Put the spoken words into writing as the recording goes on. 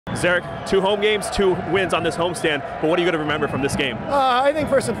Zarek, 2 home games, 2 wins on this homestand, but what are you going to remember from this game? I think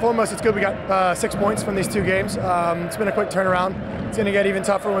first and foremost, it's good we got 6 points from these 2 games. It's been a quick turnaround. It's going to get even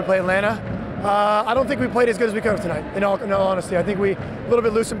tougher when we play Atlanta. I don't think we played as good as we could have tonight, in all honesty. I think we a little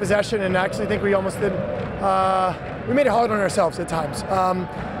bit loose in possession, and actually think we almost did. We made it hard on ourselves at times.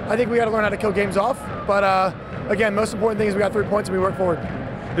 I think we got to learn how to kill games off, but again, most important thing is we got 3 points and we work forward.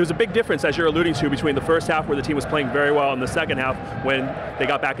 There was a big difference, as you're alluding to, between the first half where the team was playing very well and the second half when they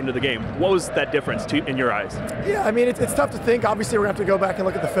got back into the game. What was that difference in your eyes? Yeah, I mean, it's tough to think. Obviously, we're going to have to go back and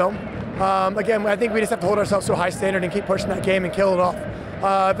look at the film. Again, I think we just have to hold ourselves to a high standard and keep pushing that game and kill it off.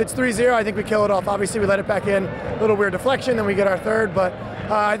 If it's 3-0, I think we kill it off. Obviously, we let it back in, a little weird deflection, then we get our third, but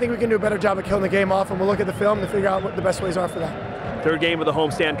I think we can do a better job of killing the game off, and we'll look at the film to figure out what the best ways are for that. 3rd game of the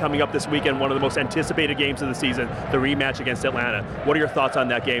homestand coming up this weekend, one of the most anticipated games of the season, the rematch against Atlanta. What are your thoughts on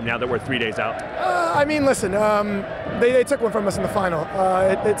that game now that we're 3 days out? I mean, listen, they took one from us in the final.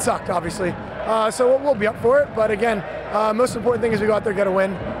 It sucked, obviously. So we'll be up for it, but again, most important thing is we go out there, get a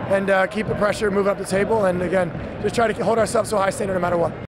win, and keep the pressure, move up the table, and again, just try to hold ourselves to a high standard no matter what.